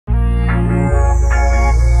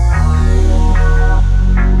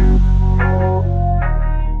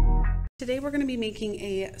today we're going to be making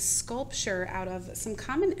a sculpture out of some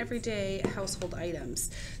common everyday household items.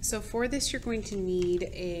 So for this you're going to need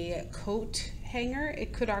a coat hanger.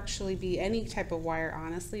 It could actually be any type of wire,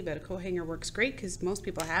 honestly, but a coat hanger works great because most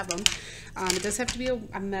people have them. It does have to be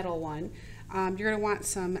a metal one. You're going to want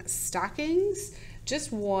some stockings.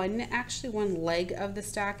 Just one, actually one leg of the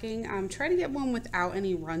stocking. Try to get one without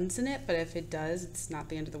any runs in it, but if it does, it's not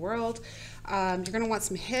the end of the world. You're going to want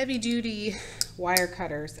some heavy duty wire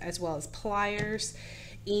cutters as well as pliers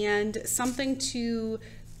and something to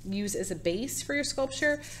use as a base for your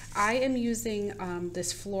sculpture. I am using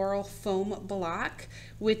this floral foam block,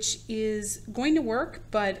 which is going to work,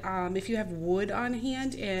 but if you have wood on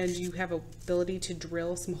hand and you have ability to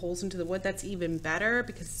drill some holes into the wood, that's even better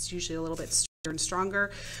because it's usually a little bit and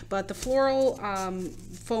stronger, but the floral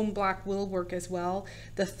foam block will work as well.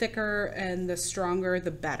 The thicker and the stronger,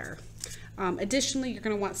 the better. Additionally, you're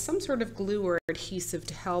going to want some sort of glue or adhesive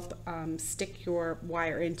to help stick your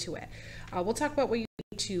wire into it. We'll talk about what you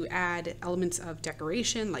need to add elements of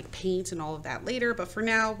decoration like paint and all of that later, but for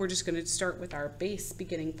now we're just going to start with our base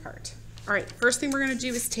beginning part. All right, first thing we're going to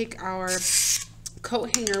do is take our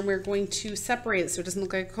coat hanger and we're going to separate it so it doesn't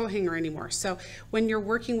look like a coat hanger anymore. So when you're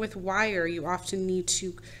working with wire, you often need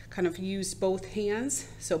to kind of use both hands.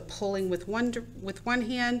 So pulling with one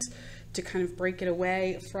hand to kind of break it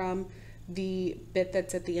away from the bit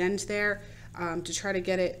that's at the end there to try to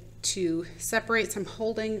get it to separate. So I'm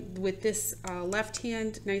holding with this left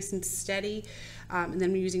hand nice and steady, and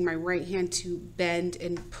then I'm using my right hand to bend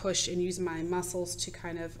and push and use my muscles to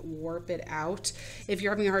kind of warp it out. If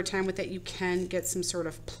you're having a hard time with it, you can get some sort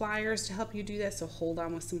of pliers to help you do that. So hold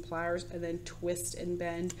on with some pliers and then twist and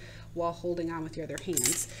bend while holding on with your other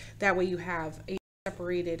hands. That way you have a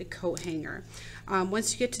separated coat hanger.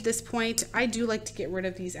 Once you get to this point, I do like to get rid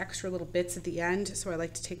of these extra little bits at the end. So I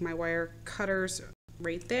like to take my wire cutters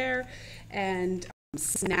right there and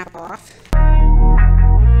snap off.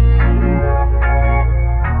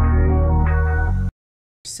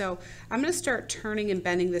 So I'm going to start turning and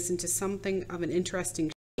bending this into something of an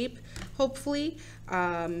interesting shape, hopefully.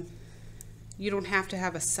 You don't have to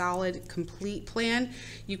have a solid, complete plan.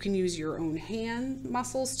 You can use your own hand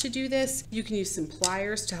muscles to do this. You can use some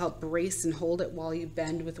pliers to help brace and hold it while you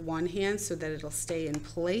bend with one hand so that it'll stay in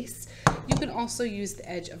place. You can also use the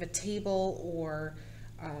edge of a table or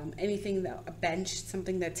anything, a bench,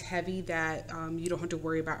 something that's heavy that you don't have to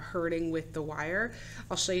worry about hurting with the wire.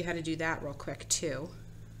 I'll show you how to do that real quick too.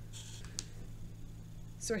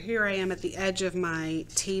 So here I am at the edge of my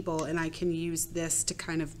table and I can use this to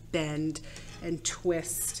kind of bend and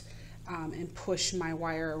twist and push my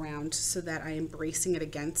wire around so that I am bracing it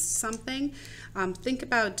against something. Think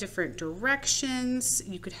about different directions.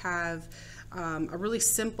 You could have a really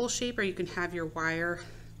simple shape, or you can have your wire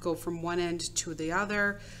go from one end to the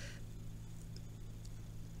other.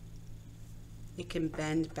 It can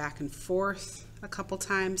bend back and forth a couple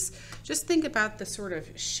times. Just think about the sort of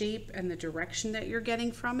shape and the direction that you're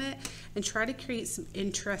getting from it and try to create some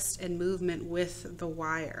interest and movement with the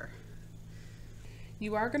wire.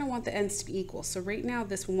 You are going to want the ends to be equal. So right now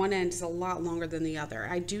this one end is a lot longer than the other.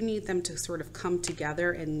 I do need them to sort of come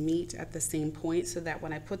together and meet at the same point so that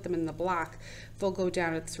when I put them in the block, they'll go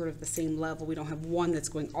down at sort of the same level. We don't have one that's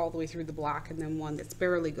going all the way through the block and then one that's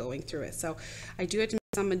barely going through it. So I do have to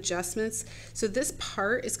make some adjustments. So this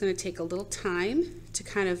part is going to take a little time to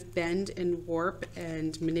kind of bend and warp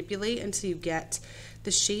and manipulate until you get the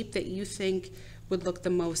shape that you think would look the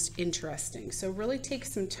most interesting. So really take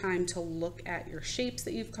some time to look at your shapes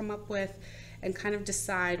that you've come up with and kind of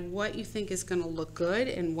decide what you think is going to look good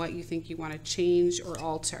and what you think you want to change or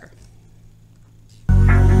alter.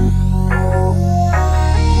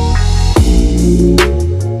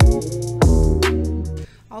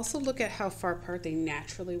 Also look at how far apart they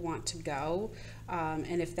naturally want to go,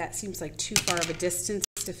 and if that seems like too far of a distance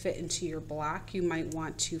to fit into your block, you might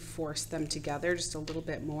want to force them together just a little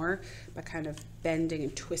bit more by kind of bending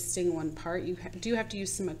and twisting one part. You do have to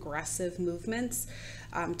use some aggressive movements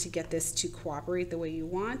to get this to cooperate the way you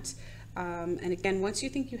want. And again, once you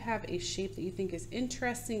think you have a shape that you think is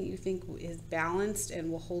interesting, you think is balanced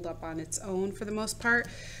and will hold up on its own for the most part,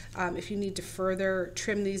 if you need to further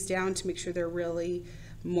trim these down to make sure they're really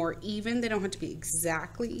more even, they don't have to be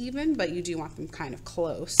exactly even, but you do want them kind of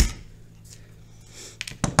close.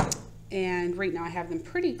 And right now I have them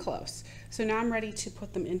pretty close. So now I'm ready to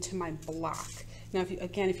put them into my block. Now, if you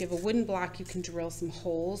have a wooden block, you can drill some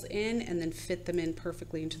holes in and then fit them in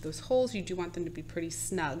perfectly into those holes. You do want them to be pretty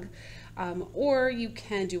snug. Or you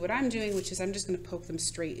can do what I'm doing, which is I'm just going to poke them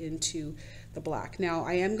straight into the block. Now,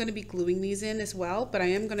 I am going to be gluing these in as well, but I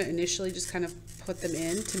am going to initially just kind of put them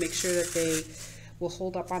in to make sure that they will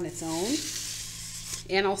hold up on its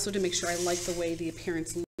own, and also to make sure I like the way the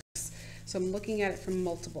appearance looks. So I'm looking at it from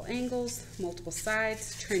multiple angles, multiple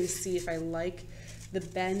sides, trying to see if I like the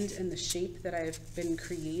bend and the shape that I've been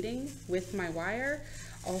creating with my wire.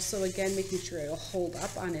 Also, again, making sure it'll hold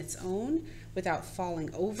up on its own without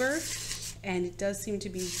falling over, and it does seem to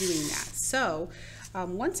be doing that. So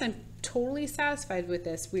once I'm totally satisfied with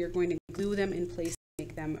this, we are going to glue them in place to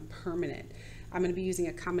make them permanent. I'm going to be using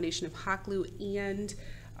a combination of hot glue and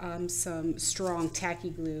some strong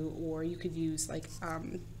tacky glue, or you could use like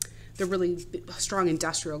the really strong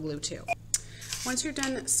industrial glue too. Once you're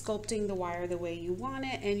done sculpting the wire the way you want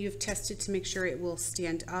it, and you've tested to make sure it will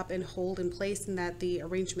stand up and hold in place and that the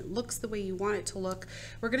arrangement looks the way you want it to look,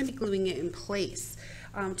 we're going to be gluing it in place.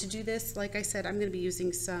 To do this, like I said, I'm going to be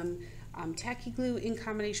using some tacky glue in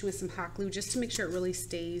combination with some hot glue just to make sure it really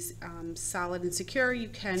stays solid and secure. You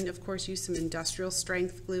can, of course, use some industrial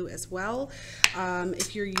strength glue as well.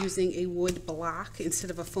 If you're using a wood block instead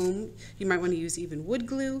of a foam, you might want to use even wood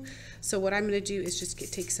glue. So what I'm going to do is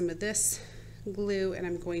just take some of this glue, and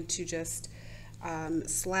I'm going to just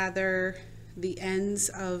slather the ends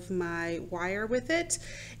of my wire with it.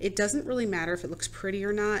 It doesn't really matter if it looks pretty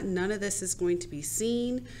or not. None of this is going to be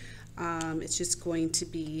seen. It's just going to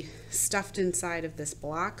be stuffed inside of this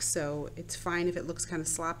block, so it's fine if it looks kind of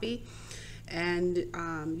sloppy. And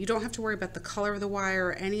you don't have to worry about the color of the wire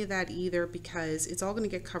or any of that either, because it's all going to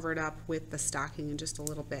get covered up with the stocking in just a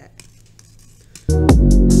little bit.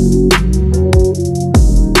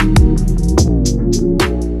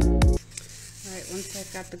 Once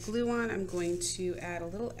I've got the glue on, I'm going to add a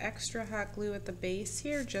little extra hot glue at the base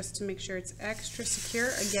here just to make sure it's extra secure.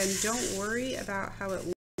 Again, don't worry about how it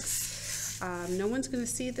looks. No one's going to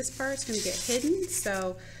see this part. It's going to get hidden,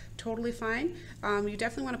 so totally fine. You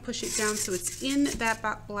definitely want to push it down so it's in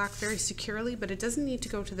that block very securely, but it doesn't need to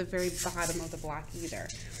go to the very bottom of the block either.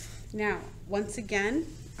 Now, once again,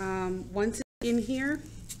 once it's in here,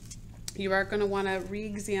 you are going to want to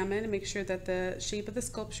re-examine and make sure that the shape of the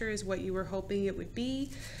sculpture is what you were hoping it would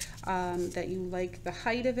be, that you like the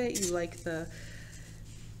height of it, you like the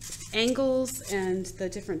angles and the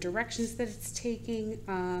different directions that it's taking.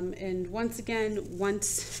 And once again,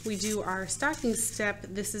 once we do our stocking step,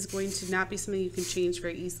 this is going to not be something you can change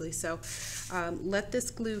very easily. So let this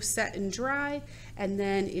glue set and dry, and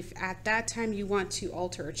then if at that time you want to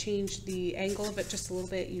alter or change the angle of it just a little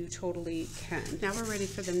bit, you totally can. Now we're ready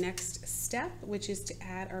for the next step, which is to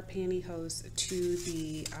add our pantyhose to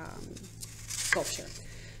the sculpture.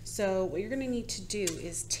 So what you're going to need to do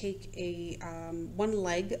is take a one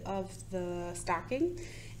leg of the stocking,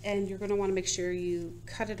 and you're going to want to make sure you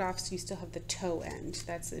cut it off so you still have the toe end.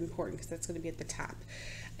 That's important because that's going to be at the top.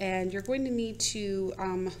 And you're going to need to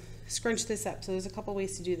scrunch this up. So there's a couple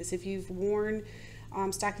ways to do this. If you've worn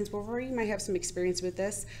stockings before, you might have some experience with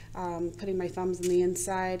this, putting my thumbs on the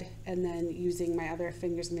inside and then using my other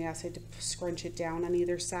fingers on the outside to scrunch it down on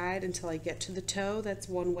either side until I get to the toe. That's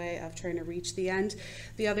one way of trying to reach the end.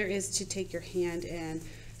 The other is to take your hand and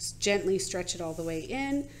gently stretch it all the way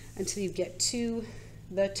in until you get to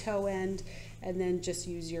the toe end, and then just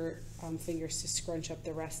use your fingers to scrunch up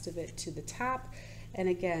the rest of it to the top. And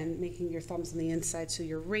again, making your thumbs on the inside so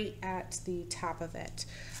you're right at the top of it.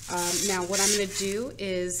 Now what I'm going to do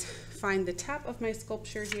is find the top of my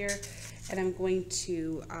sculpture here, and I'm going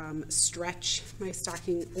to stretch my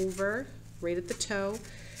stocking over right at the toe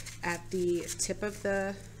at the tip of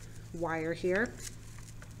the wire here.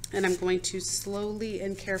 And I'm going to slowly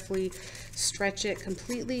and carefully stretch it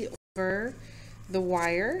completely over the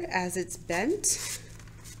wire as it's bent.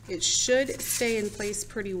 It should stay in place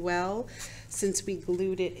pretty well since we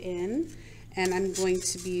glued it in, and I'm going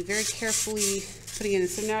to be very carefully putting it in.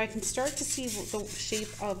 So now I can start to see the shape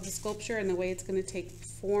of the sculpture and the way it's going to take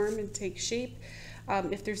form and take shape.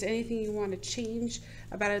 If there's anything you want to change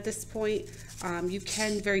about it at this point, you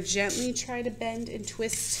can very gently try to bend and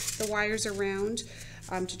twist the wires around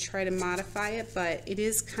to try to modify it, but it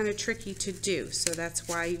is kind of tricky to do. So that's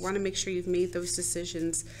why you want to make sure you've made those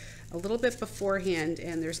decisions a little bit beforehand,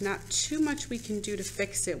 and there's not too much we can do to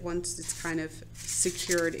fix it once it's kind of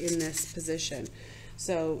secured in this position.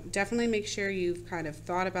 So definitely make sure you've kind of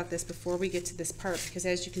thought about this before we get to this part, because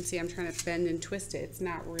as you can see, I'm trying to bend and twist it. It's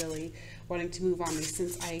not really wanting to move on me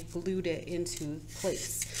since I glued it into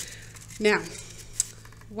place. Now,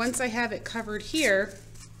 once I have it covered here,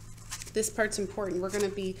 this part's important. We're going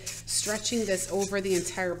to be stretching this over the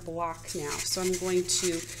entire block now. So I'm going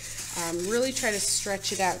to really try to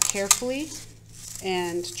stretch it out carefully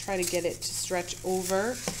and try to get it to stretch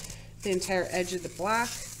over the entire edge of the block,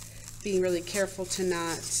 being really careful to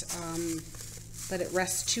not let it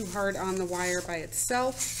rest too hard on the wire by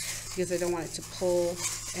itself. because I don't want it to pull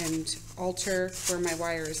and alter where my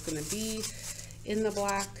wire is going to be in the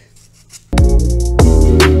black.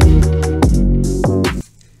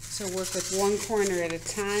 So work with one corner at a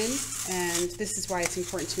time, and this is why it's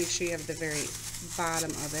important to make sure you have the very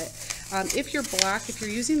bottom of it. If you're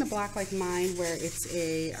using the block like mine where it's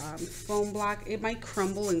a foam block, it might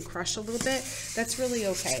crumble and crush a little bit. That's really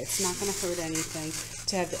okay. It's not going to hurt anything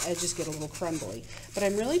to have the edges get a little crumbly. But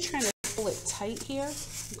I'm really trying to pull it tight here.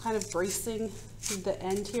 I'm kind of bracing the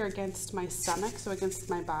end here against my stomach, so against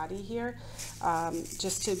my body here,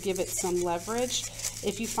 just to give it some leverage.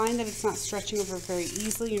 If you find that it's not stretching over very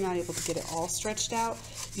easily, you're not able to get it all stretched out,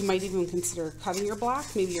 you might even consider cutting your block.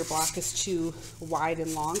 Maybe your block is too wide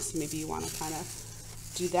and long, so maybe you want to kind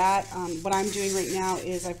of do that. What I'm doing right now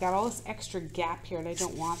is I've got all this extra gap here, and I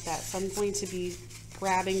don't want that, so I'm going to be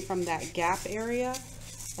grabbing from that gap area,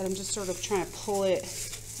 and I'm just sort of trying to pull it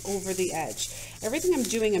over the edge. Everything I'm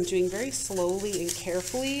doing very slowly and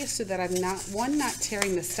carefully, so that I'm not, one, not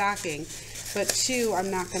tearing the stocking, but two, I'm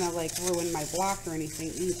not going to like ruin my block or anything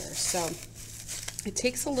either. So it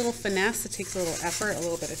takes a little finesse, it takes a little effort, a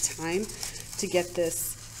little bit of time to get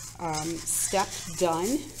this step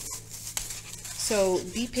done. So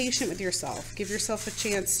be patient with yourself. Give yourself a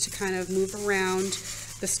chance to kind of move around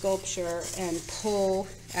the sculpture and pull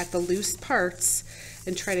at the loose parts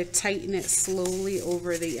and try to tighten it slowly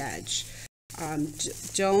over the edge.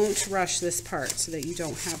 Don't rush this part so that you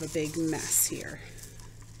don't have a big mess here.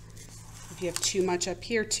 If you have too much up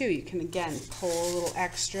here too, you can again pull a little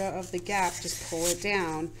extra of the gap, just pull it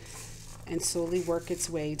down and slowly work its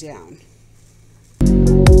way down.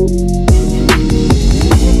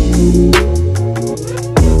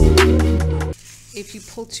 If you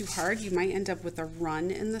pull too hard, you might end up with a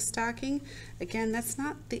run in the stocking. Again, that's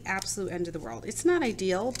not the absolute end of the world. It's not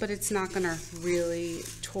ideal, but it's not going to really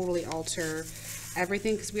totally alter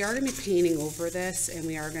everything, because we are going to be painting over this, and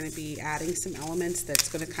we are going to be adding some elements that's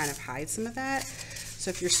going to kind of hide some of that.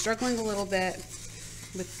 So if you're struggling a little bit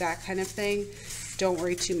with that kind of thing, don't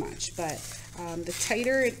worry too much. But the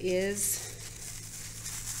tighter it is,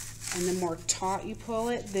 and the more taut you pull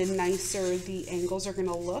it, the nicer the angles are going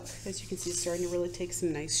to look. As you can see, it's starting to really take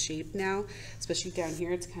some nice shape now, especially down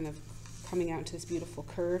here. It's kind of coming out into this beautiful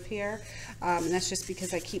curve here. And that's just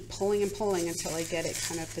because I keep pulling and pulling until I get it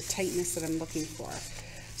kind of the tightness that I'm looking for.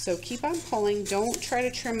 So keep on pulling. Don't try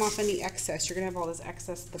to trim off any excess. You're going to have all this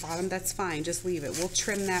excess at the bottom. That's fine. Just leave it. We'll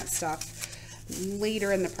trim that stuff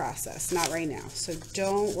later in the process, not right now. So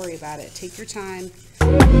don't worry about it. Take your time.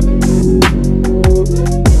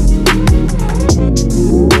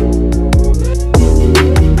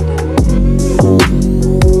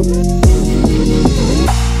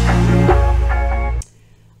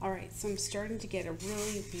 Alright, so I'm starting to get a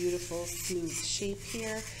really beautiful smooth shape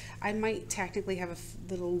here. I might technically have a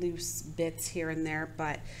little loose bits here and there,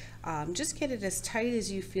 but just get it as tight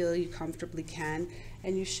as you feel you comfortably can,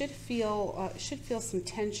 and you should feel some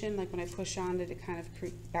tension. Like when I push on it, it kind of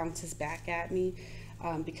bounces back at me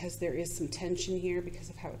because there is some tension here because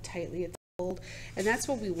of how tightly it's pulled, and that's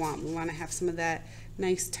what we want. We want to have some of that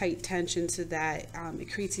nice tight tension so that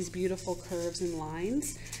it creates these beautiful curves and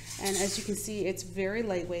lines. And as you can see, it's very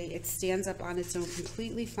lightweight. It stands up on its own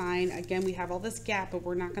completely fine. Again, we have all this gap, but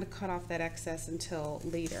we're not going to cut off that excess until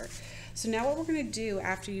later. So now what we're going to do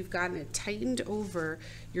after you've gotten it tightened over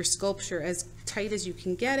your sculpture as tight as you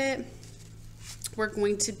can get it, we're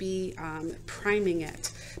going to be priming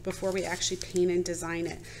it before we actually paint and design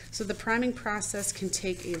it. So the priming process can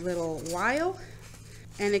take a little while,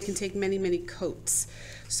 and it can take many, many coats.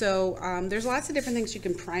 So there's lots of different things you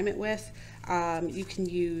can prime it with. You can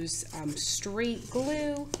use straight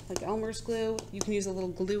glue, like Elmer's glue. You can use a little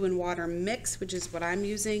glue and water mix, which is what I'm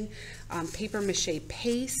using. Paper mache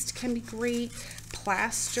paste can be great.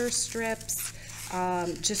 Plaster strips,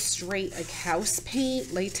 just straight like house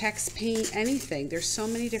paint, latex paint, anything. There's so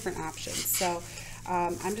many different options. So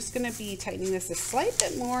I'm just going to be tightening this a slight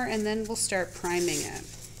bit more, and then we'll start priming it.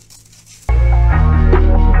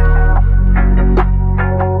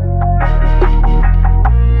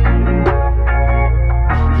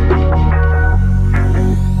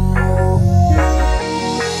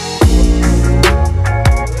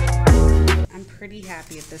 Pretty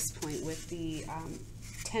happy at this point with the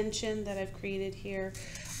tension that I've created here.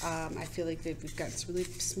 I feel like we've got some really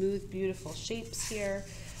smooth, beautiful shapes here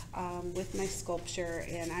with my sculpture,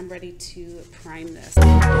 and I'm ready to prime this.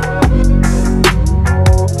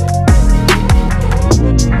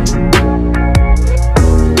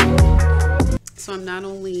 So I'm not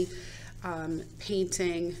only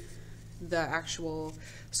painting the actual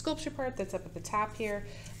sculpture part that's up at the top here,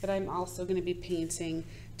 but I'm also going to be painting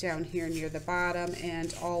down here near the bottom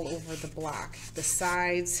and all over the block. The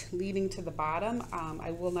sides leading to the bottom,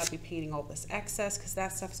 I will not be painting all this excess because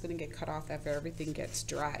that stuff's going to get cut off after everything gets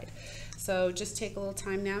dried. So just take a little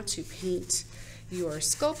time now to paint your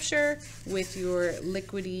sculpture with your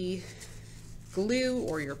liquidy glue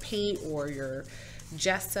or your paint or your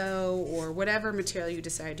gesso or whatever material you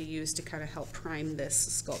decide to use to kind of help prime this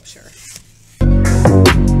sculpture.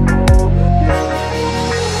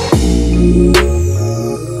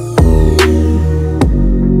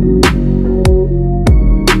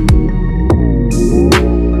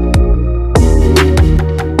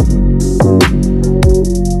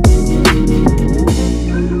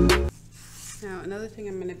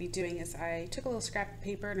 Doing is I took a little scrap of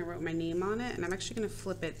paper and I wrote my name on it, and I'm actually going to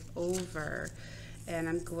flip it over, and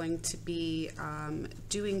I'm going to be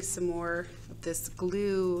doing some more of this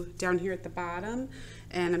glue down here at the bottom,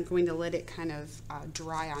 and I'm going to let it kind of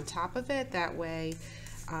dry on top of it. That way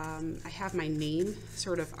I have my name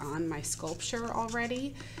sort of on my sculpture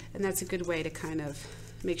already, and that's a good way to kind of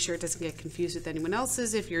make sure it doesn't get confused with anyone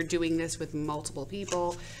else's if you're doing this with multiple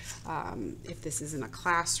people. If this is in a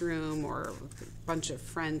classroom or a bunch of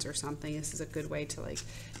friends or something, this is a good way to like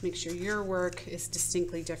make sure your work is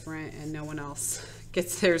distinctly different and no one else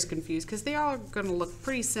gets theirs confused, because they all are going to look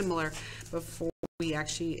pretty similar before we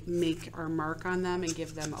actually make our mark on them and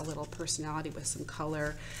give them a little personality with some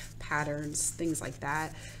color, patterns, things like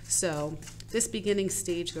that. So this beginning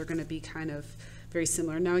stage, they're going to be kind of very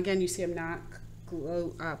similar. Now again, you see I'm not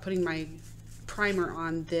putting my primer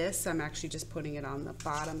on this. I'm actually just putting it on the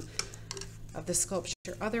bottom of the sculpture.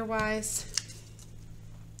 Otherwise,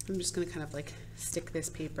 I'm just going to kind of like stick this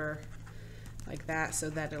paper like that so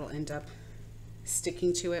that it'll end up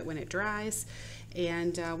sticking to it when it dries.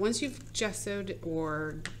 And once you've gessoed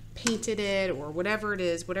or painted it or whatever it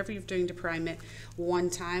is, whatever you're doing to prime it one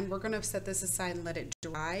time, we're going to set this aside and let it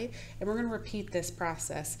dry, and we're going to repeat this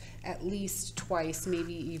process at least twice,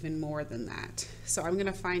 maybe even more than that. So I'm going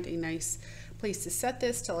to find a nice place to set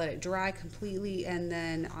this to let it dry completely, and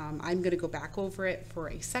then I'm going to go back over it for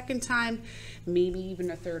a second time, maybe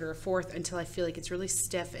even a third or a fourth, until I feel like it's really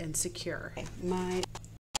stiff and secure.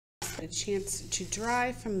 A chance to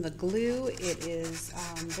dry from the glue. It is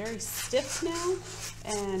very stiff now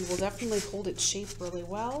and will definitely hold its shape really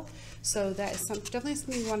well. So that is definitely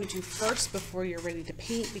something you want to do first before you're ready to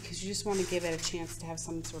paint, because you just want to give it a chance to have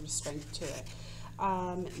some sort of strength to it.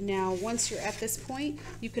 Now once you're at this point,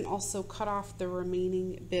 you can also cut off the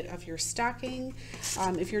remaining bit of your stocking.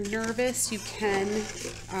 If you're nervous, you can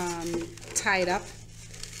tie it up,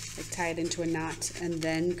 like tie it into a knot and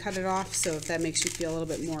then cut it off. So if that makes you feel a little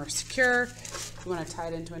bit more secure, if you want to tie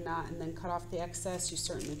it into a knot and then cut off the excess, you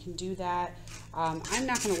certainly can do that. I'm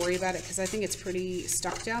not going to worry about it because I think it's pretty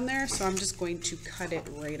stuck down there, so I'm just going to cut it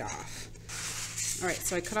right off. All right,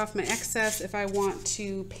 so I cut off my excess. If I want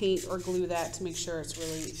to paint or glue that to make sure it's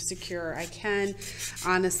really secure, I can.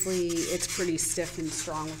 Honestly, it's pretty stiff and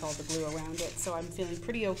strong with all the glue around it, so I'm feeling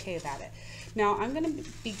pretty okay about it. Now I'm going to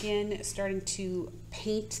begin starting to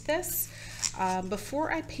paint this.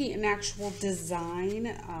 Before I paint an actual design,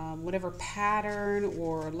 whatever pattern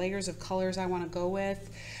or layers of colors I want to go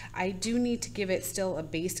with, I do need to give it still a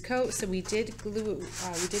base coat. So we did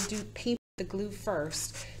paint the glue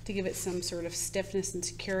first to give it some sort of stiffness and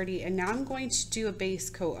security, and now I'm going to do a base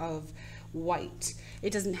coat of white.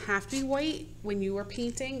 It doesn't have to be white when you are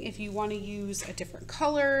painting. If you want to use a different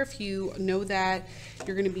color, if you know that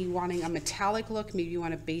you're going to be wanting a metallic look, maybe you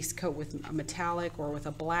want a base coat with a metallic or with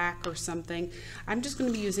a black or something, I'm just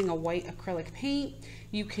going to be using a white acrylic paint.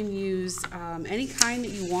 You can use any kind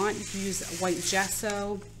that you want. You can use white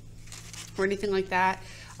gesso or anything like that.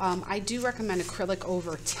 I do recommend acrylic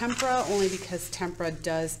over tempera, only because tempera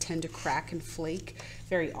does tend to crack and flake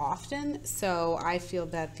very often. So I feel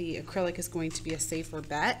that the acrylic is going to be a safer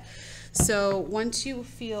bet. So once you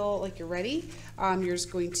feel like you're ready, you're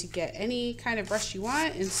just going to get any kind of brush you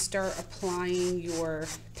want and start applying your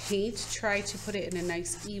paint. Try to put it in a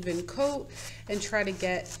nice even coat and try to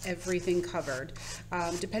get everything covered.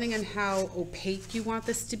 Depending on how opaque you want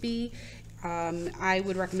this to be, I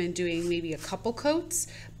would recommend doing maybe a couple coats,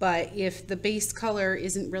 but if the base color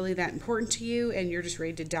isn't really that important to you and you're just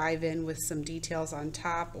ready to dive in with some details on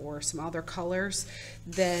top or some other colors,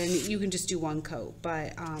 then you can just do one coat,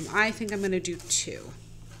 but I think I'm going to do two.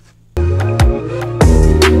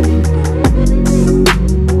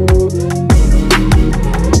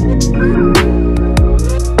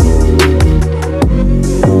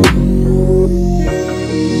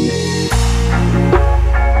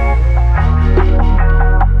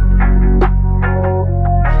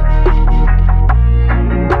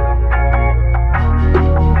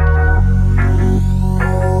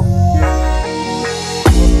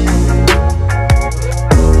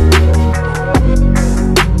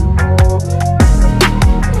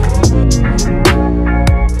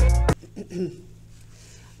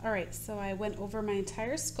 Alright, so I went over my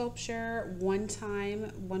entire sculpture one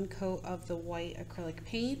time, one coat of the white acrylic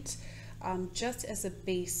paint, just as a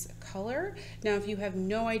base color. Now if you have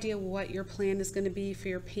no idea what your plan is going to be for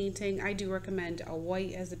your painting, I do recommend a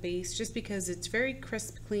white as a base just because it's very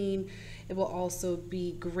crisp, clean. It will also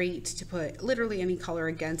be great to put literally any color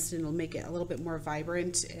against, and it'll make it a little bit more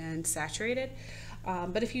vibrant and saturated.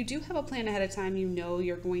 But if you do have a plan ahead of time, you know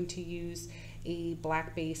you're going to use a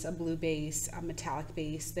black base, a blue base, a metallic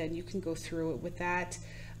base, then you can go through it with that.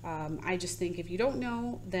 I just think if you don't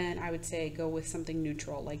know, then I would say go with something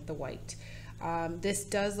neutral like the white. This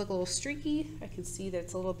does look a little streaky. I can see that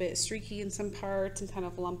it's a little bit streaky in some parts and kind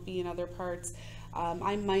of lumpy in other parts.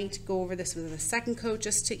 I might go over this with a second coat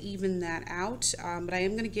just to even that out, but I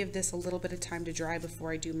am going to give this a little bit of time to dry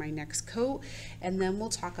before I do my next coat, and then we'll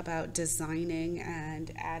talk about designing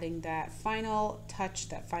and adding that final touch,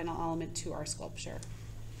 that final element to our sculpture.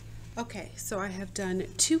 Okay, so I have done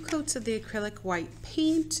 2 coats of the acrylic white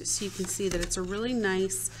paint, so you can see that it's a really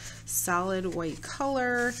nice solid white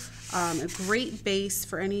color, a great base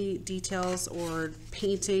for any details or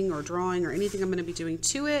painting or drawing or anything I'm going to be doing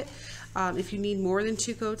to it. If you need more than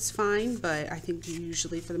 2 coats, fine, but I think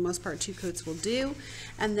usually for the most part 2 coats will do.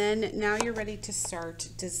 And then now you're ready to start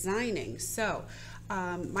designing. So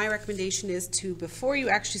my recommendation is to, before you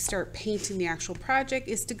actually start painting the actual project,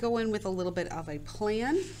 is to go in with a little bit of a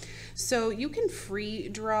plan. So you can free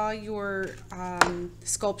draw your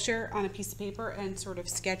sculpture on a piece of paper and sort of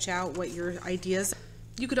sketch out what your ideas are.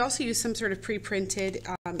 You could also use some sort of pre-printed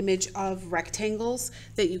image of rectangles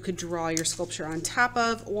that you could draw your sculpture on top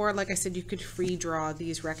of, or like I said, you could free draw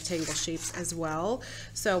these rectangle shapes as well.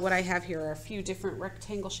 So what I have here are a few different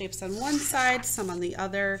rectangle shapes on one side, some on the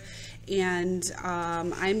other, and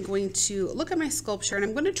I'm going to look at my sculpture and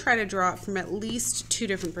I'm going to try to draw it from at least 2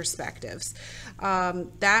 different perspectives.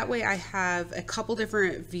 That way I have a couple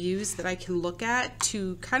different views that I can look at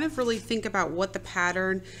to kind of really think about what the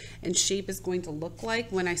pattern and shape is going to look like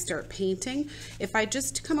when I start painting. If I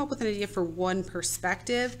just come up with an idea for one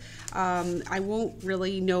perspective, I won't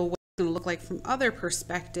really know what it's going to look like from other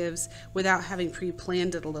perspectives without having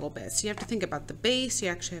pre-planned it a little bit. So you have to think about the base, you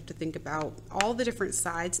actually have to think about all the different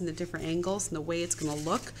sides and the different angles and the way it's going to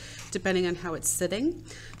look depending on how it's sitting.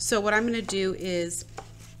 So what I'm going to do is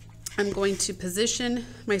I'm going to position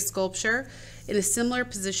my sculpture in a similar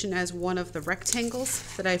position as one of the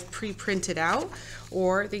rectangles that I've pre-printed out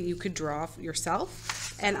or that you could draw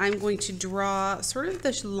yourself. And I'm going to draw sort of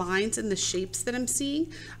the lines and the shapes that I'm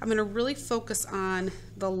seeing. I'm going to really focus on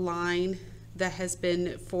the line that has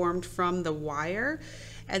been formed from the wire,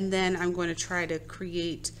 and then I'm going to try to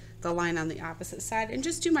create the line on the opposite side and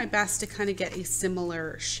just do my best to kind of get a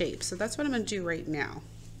similar shape. So that's what I'm going to do right now.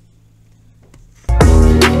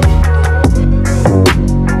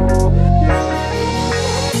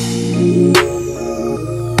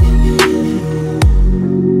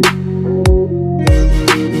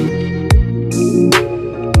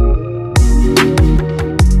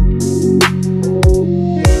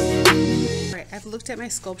 At my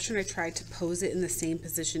sculpture and I tried to pose it in the same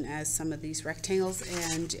position as some of these rectangles,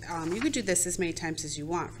 and you could do this as many times as you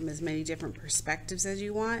want from as many different perspectives as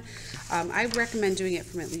you want. I recommend doing it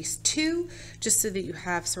from at least 2 just so that you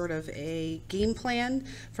have sort of a game plan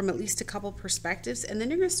from at least a couple perspectives, and then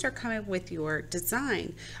you're going to start coming up with your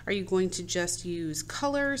design. Are you going to just use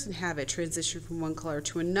colors and have it transition from one color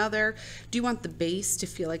to another? Do you want the base to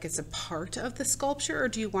feel like it's a part of the sculpture, or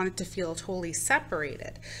do you want it to feel totally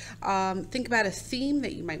separated? Think about a theme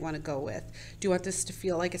that you might want to go with. Do you want this to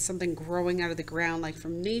feel like it's something growing out of the ground like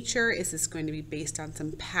from nature? Is this going to be based on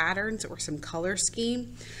some patterns or some color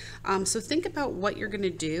scheme? So think about what you're going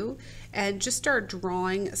to do and just start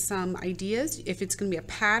drawing some ideas. If it's going to be a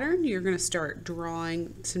pattern, you're going to start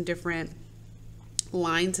drawing some different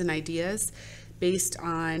lines and ideas based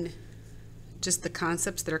on just the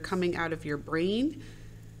concepts that are coming out of your brain.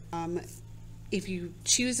 If you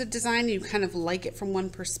choose a design and you kind of like it from one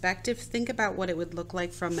perspective, think about what it would look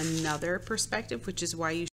like from another perspective, which is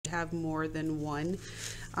why you should have more than one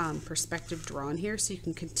perspective drawn here, so you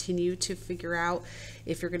can continue to figure out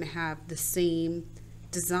if you're going to have the same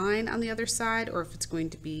design on the other side or if it's going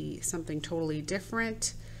to be something totally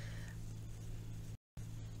different.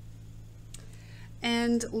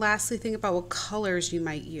 And lastly, think about what colors you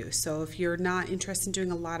might use. So if you're not interested in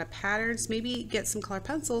doing a lot of patterns, maybe get some color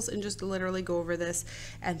pencils and just literally go over this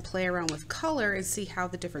and play around with color and see how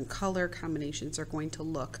the different color combinations are going to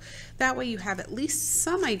look. That way you have at least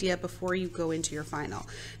some idea before you go into your final.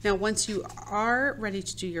 Now, once you are ready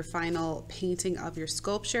to do your final painting of your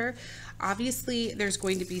sculpture, obviously there's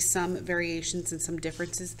going to be some variations and some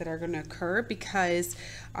differences that are going to occur because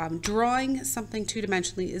drawing something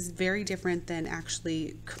two-dimensionally is very different than actually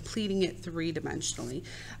completing it three-dimensionally.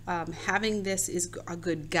 Having this is a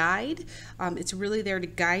good guide. It's really there to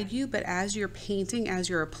guide you, but as you're painting, as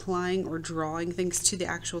you're applying or drawing things to the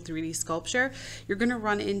actual 3D sculpture, you're going to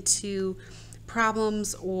run into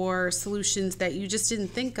problems or solutions that you just didn't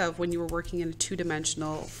think of when you were working in a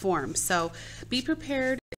two-dimensional form. So be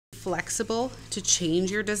prepared, flexible to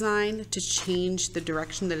change your design, to change the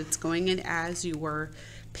direction that it's going in as you were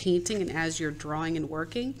painting and as you're drawing and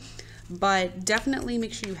working. But definitely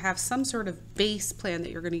make sure you have some sort of base plan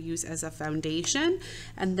that you're going to use as a foundation,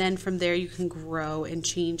 and then from there you can grow and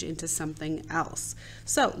change into something else.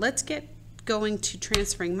 So let's get going to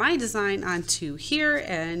transferring my design onto here,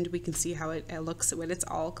 and we can see how it looks when it's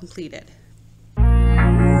all completed.